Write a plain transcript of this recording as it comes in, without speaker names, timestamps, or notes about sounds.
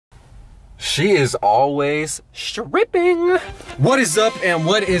She is always stripping. What is up and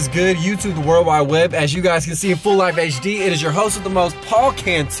what is good, YouTube, the World Wide Web? As you guys can see in full life HD, it is your host with the most, Paul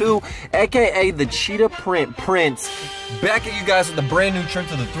Cantu, aka the Cheetah Print Prince, back at you guys with a brand new trip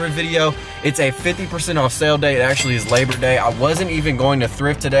to the Thrift video. It's a 50% off sale day. It actually is Labor Day. I wasn't even going to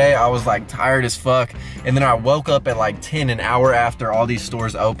Thrift today. I was like tired as fuck. And then I woke up at like 10, an hour after all these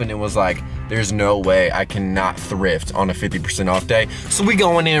stores opened, and was like, there's no way I cannot thrift on a 50% off day. So we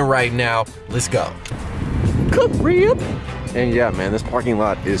going in right now. Let's go. Cook rib. And yeah, man, this parking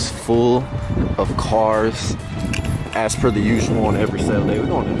lot is full of cars as per the usual on every sale day. We're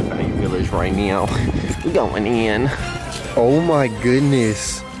going to the Value Village right now. We're going in. Oh my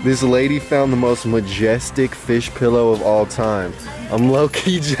goodness. This lady found the most majestic fish pillow of all time. I'm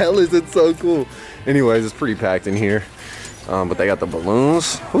low-key jealous. It's so cool. Anyways, it's pretty packed in here. But they got the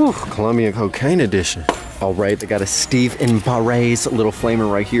balloons. Whew, Colombian cocaine edition. All right, they got a Steve and Barre's little flamer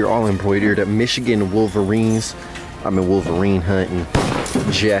right here, all embroidered. A Michigan Wolverines. I'm in Wolverine hunting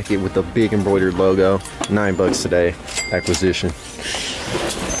jacket with a big embroidered logo. $9 today, acquisition.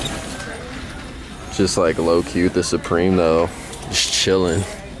 Just like low cute, the Supreme though, just chilling.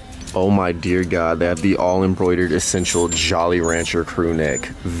 Oh my dear God, they have the all embroidered essential Jolly Rancher crew neck.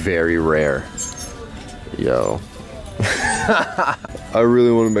 Very rare. Yo. I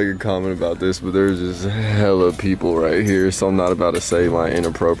really want to make a comment about this, but there's just hella people right here, so I'm not about to say my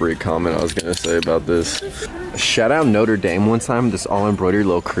inappropriate comment I was gonna say about this. Shout out Notre Dame one time. This all embroidered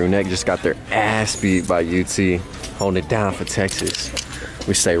little crew neck just got their ass beat by UT, holding it down for Texas.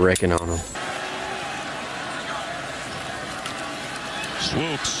 We stay wrecking on them.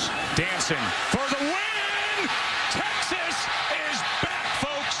 Swoops dancing for the win. Texas is back,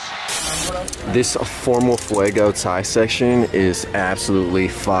 folks. This Formal Fuego tie section is absolutely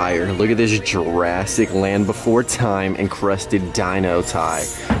fire. Look at this Jurassic Land Before Time encrusted dino tie.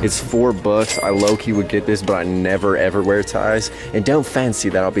 It's $4. I low-key would get this, but I never ever wear ties, and don't fancy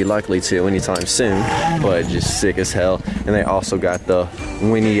that I'll be likely to anytime soon, but just sick as hell. And they also got the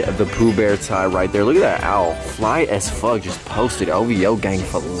Winnie the Pooh Bear tie right there. Look at that owl, fly as fuck, just posted. OVO gang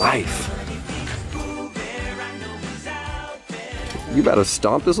for life. You better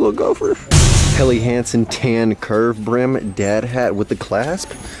stomp this little gopher. Helly Hansen tan curve brim dad hat with the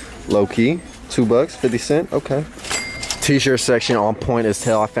clasp. Low key, $2, 50 cents, okay. T-shirt section on point as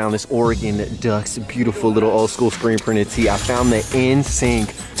hell. I found this Oregon Ducks beautiful little old school screen printed tee. I found the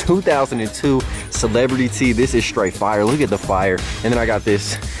NSYNC 2002 celebrity tee. This is straight fire. Look at the fire. And then I got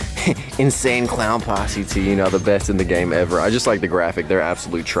this Insane Clown Posse tee, you know, the best in the game ever. I just like the graphic. They're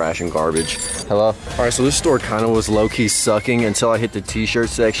absolute trash and garbage. Hello? All right, so this store kind of was low-key sucking until I hit the t-shirt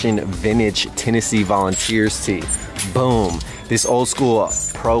section. Vintage Tennessee Volunteers tee. Boom. This old school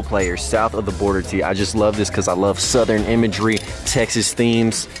pro player south of the border tee. I just love this because I love Southern imagery, Texas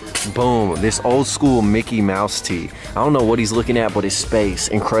themes. Boom. This old school Mickey Mouse tee. I don't know what he's looking at, but it's space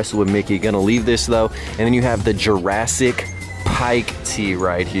encrusted with Mickey. Gonna leave this though. And then you have the Jurassic Pike tee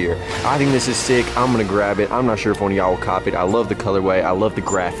right here. I think this is sick. I'm gonna grab it. I'm not sure if one of y'all will cop it. I love the colorway. I love the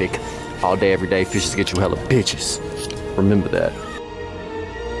graphic. All day, every day, fishes get you hella bitches. Remember that.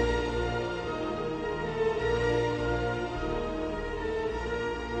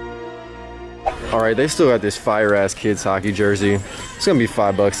 All right, they still got this fire ass kids hockey jersey. It's gonna be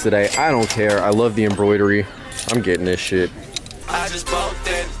 $5 today. I don't care. I love the embroidery. I'm getting this shit. I just bought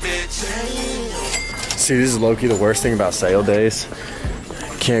that bitch. See, this is low-key the worst thing about sale days.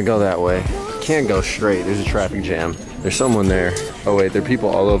 Can't go that way. Can't go straight. There's a traffic jam. There's someone there. Oh wait, there are people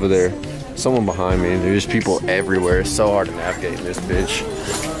all over there. Someone behind me. There's people everywhere. It's so hard to navigate in this bitch.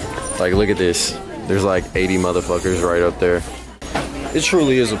 Like, look at this. There's like 80 motherfuckers right up there. It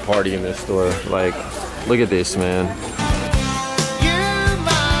truly is a party in this store. Like, look at this, man.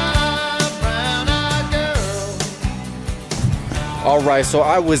 All right, so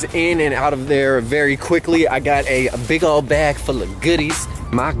I was in and out of there very quickly. I got a big old bag full of goodies.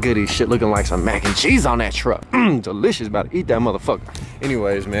 My goodies shit looking like some mac and cheese on that truck. Delicious, about to eat that motherfucker.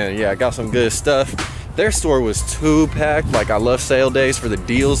 Anyways, man, yeah, I got some good stuff. Their store was too packed. Like, I love sale days for the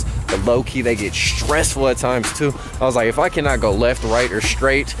deals, but low-key, they get stressful at times too. I was like, if I cannot go left, right, or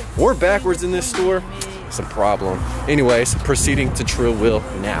straight, or backwards in this store, it's a problem. Anyways, proceeding to Trill Wheel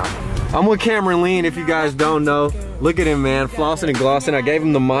now. I'm with Cameron Lean, if you guys don't know. Look at him, man, flossing and glossing. I gave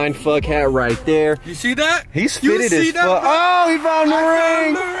him the mindfuck hat right there. You see that? He's fitted as fuck. Oh, he found the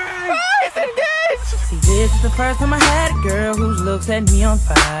ring. Oh, he's engaged. See, this is the first time I had a girl whose looks set me on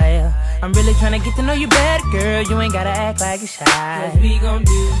fire. I'm really trying to get to know you better, girl. You ain't gotta act like you're shy. We gon'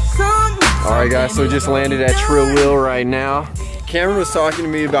 do something. All right, guys, so we just landed at Trill Wheel right now. Cameron was talking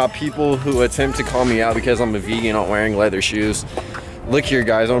to me about people who attempt to call me out because I'm a vegan, not wearing leather shoes. Look here,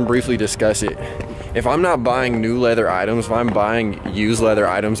 guys, I'm gonna briefly discuss it. If I'm not buying new leather items, if I'm buying used leather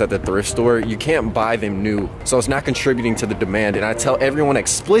items at the thrift store, you can't buy them new. So it's not contributing to the demand. And I tell everyone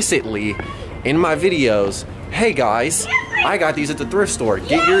explicitly in my videos, hey guys, I got these at the thrift store.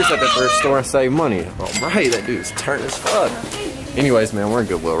 Get yours at the thrift store and save money. All right, that dude's turn as fuck. Anyways, man, we're in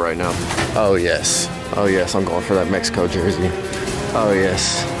Goodwill right now. Oh yes, I'm going for that Mexico jersey. Oh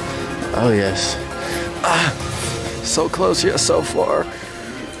yes, oh yes. Ah, so close yet so far.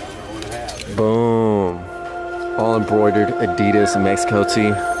 Boom. All embroidered Adidas Mexico tee.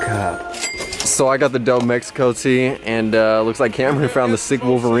 God. So I got the dope Mexico tee, and looks like Cameron found the sick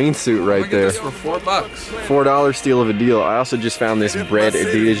Wolverine suit right there. This for $4. $4 steal of a deal. I also just found this red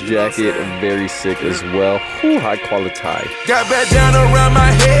Adidas jacket, very sick as well. Whew, high quality. Got back down around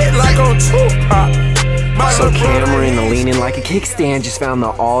my head like on Tupac. So Cameron, leaning like a kickstand, just found the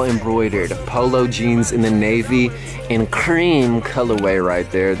all embroidered polo jeans in the navy and cream colorway right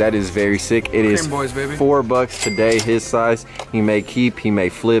there. That is very sick. It is $4 today, his size. He may keep, he may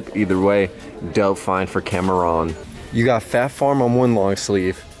flip, either way. Dope find for Cameron. You got Fat Farm on one long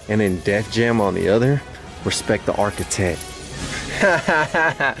sleeve and then Def Jam on the other. Respect the architect.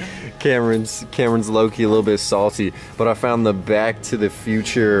 Cameron's low-key a little bit salty, but I found the Back to the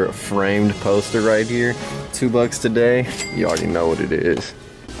Future framed poster right here. $2 today. You already know what it is.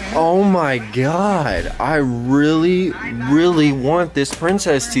 Oh my god, I really want this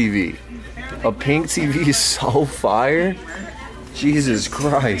princess TV. A pink TV is so fire. Jesus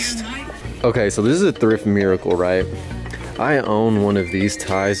Christ. Okay, so this is a thrift miracle, right? I own one of these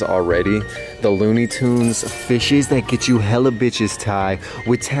ties already. The Looney Tunes fishes that get you hella bitches tie,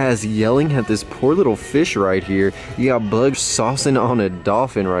 with Taz yelling at this poor little fish right here. You got Bugs saucing on a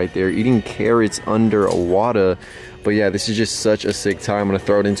dolphin right there, eating carrots underwater. But yeah, this is just such a sick tie. I'm gonna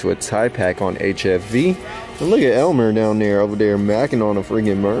throw it into a tie pack on HFV. And look at Elmer down there over there macking on a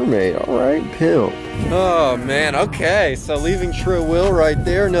freaking mermaid. All right, pimp. Oh man, okay. So leaving True Will right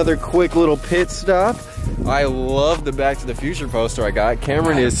there, another quick little pit stop. I love the Back to the Future poster I got.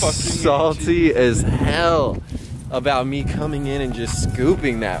 Cameron is salty as hell about me coming in and just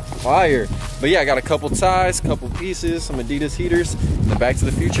scooping that fire. But yeah, I got a couple ties, couple pieces, some Adidas heaters, and the Back to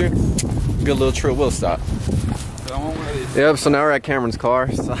the Future. Good little True Will stop. Yep, so now we're at Cameron's car.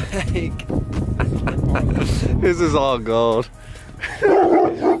 It's like, this is all gold.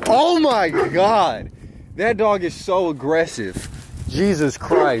 Oh my god! That dog is so aggressive. Jesus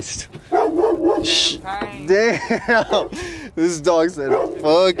Christ. Damn! This dog said,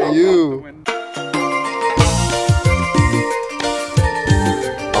 fuck you.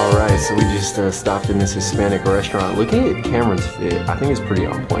 Alright, so we just stopped in this Hispanic restaurant. Look at Cameron's fit. I think it's pretty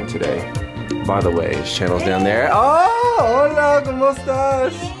on point today. By the way, his channel's down there. Oh! Hola, ¿cómo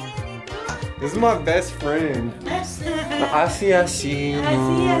estás? This is my best friend. Así,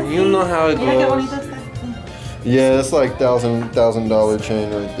 you know how it goes. Yeah, it's like $1,000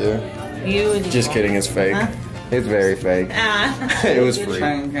 chain right there. Just kidding, it's fake. Huh? It's very fake. It was free.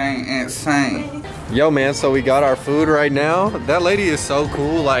 Insane. Yo man, so we got our food right now. That lady is so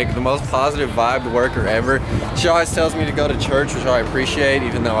cool, like the most positive vibed worker ever. She always tells me to go to church, which I appreciate,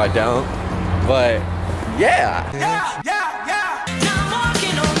 even though I don't. But yeah. I'm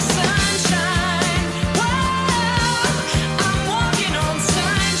walking on sunshine. I'm walking on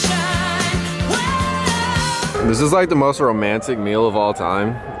sunshine. This is like the most romantic meal of all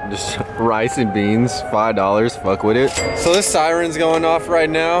time. Just rice and beans, $5, fuck with it. So this siren's going off right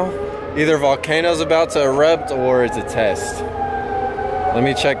now. Either volcano's about to erupt or it's a test. Let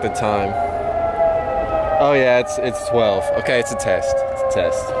me check the time. Oh yeah, it's 12. Okay, it's a test. It's a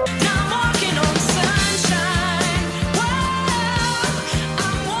test.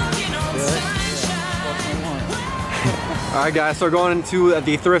 Alright guys, so we're going into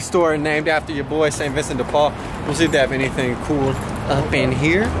the thrift store named after your boy, St. Vincent de Paul. We'll see if they have anything cool up in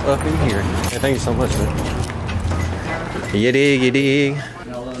here. Hey, thank you so much, man. You dig.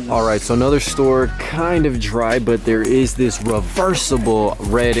 Alright, so another store, kind of dry, but there is this reversible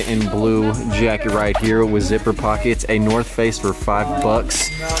red and blue jacket right here with zipper pockets. A North Face for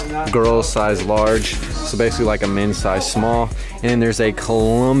 $5. Girl size large, so basically like a men's size small. And then there's a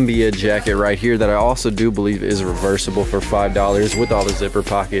Columbia jacket right here that I also do believe is reversible for $5 with all the zipper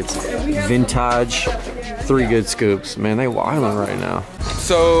pockets. Vintage, 3 good scoops. Man, they wildin' right now.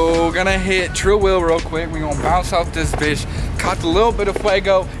 So gonna hit True Will real quick. We're gonna bounce off this bitch. Caught a little bit of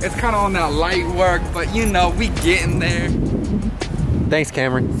fuego. It's kind of on that light work, but you know, we getting there. Thanks,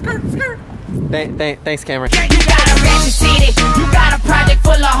 Cameron. Skirt. Thanks, Cameron. You got a ratchet city. You got a project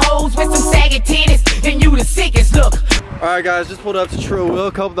full of hoes with some saggy titties, and you the sickest. Look. All right, guys, just pulled up to True Will.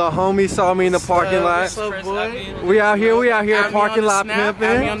 A couple of the homies saw me in the parking lot. What's up, boy? We out here parking lot pimping.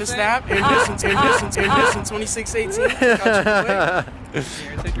 Add me on the snap. In distance 2618.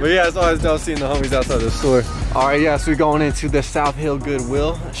 But yeah, it's always dope seeing the homies outside the store. All right, yeah, so we're going into the South Hill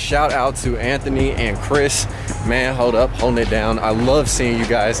Goodwill. Shout out to Anthony and Chris. Man, hold up, holding it down. I love seeing you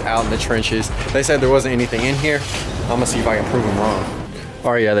guys out in the trenches. They said there wasn't anything in here. I'm gonna see if I can prove them wrong.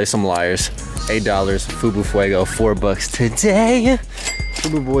 All right, yeah, they some liars. $8, Fubu Fuego, $4 today.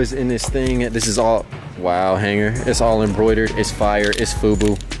 Fubu Boy's in this thing. This is all, wow, hanger. It's all embroidered, it's fire, it's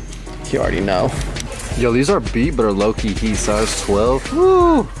Fubu. You already know. Yo, these are beat, but are low-key heat, size 12.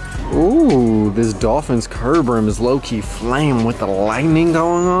 Woo! Ooh, this Dolphin's curb rim is low-key flame with the lightning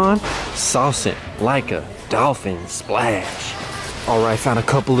going on. Saucing like a dolphin splash. All right, found a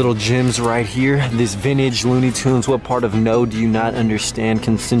couple little gems right here. This vintage Looney Tunes, what part of no do you not understand?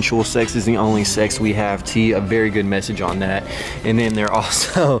 Consensual sex is the only sex we have. T, a very good message on that. And then there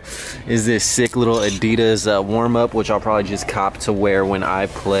also is this sick little Adidas warm-up, which I'll probably just cop to wear when I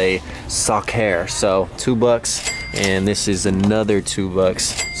play soccer. So $2, and this is another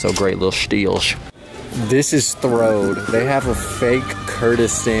 $2. So great little steals. This is throwed. They have a fake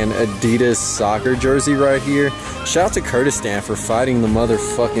Kurdistan Adidas soccer jersey right here. Shout out to Kurdistan for fighting the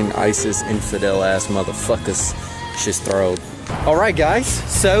motherfucking ISIS infidel ass motherfuckers. Shit's throwed. All right, guys.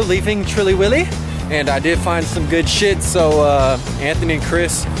 So leaving Trilly Willy, and I did find some good shit. So Anthony and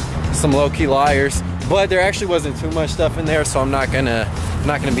Chris, some low-key liars, but there actually wasn't too much stuff in there, so I'm not gonna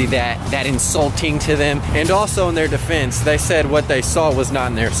be that insulting to them. And also in their defense, they said what they saw was not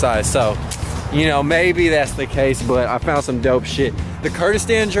in their size. So, you know, maybe that's the case, but I found some dope shit. The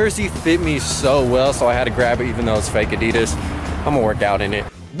Kurdistan jersey fit me so well, so I had to grab it even though it's fake Adidas. I'm gonna work out in it.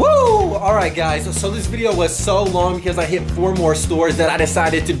 Woo! All right, guys, so this video was so long because I hit 4 more stores that I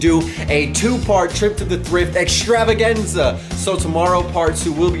decided to do a 2-part trip to the thrift extravaganza. So tomorrow, part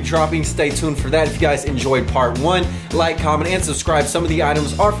 2 will be dropping. Stay tuned for that. If you guys enjoyed part 1, like, comment, and subscribe. Some of the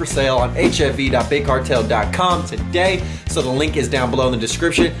items are for sale on hfv.bigcartel.com today. So the link is down below in the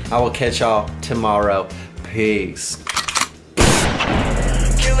description. I will catch y'all tomorrow. Peace.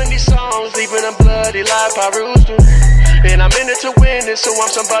 Killing these songs, leaving a bloody life I roost to. And I'm in it to win it, so I'm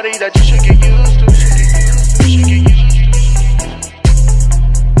somebody that you should get used to.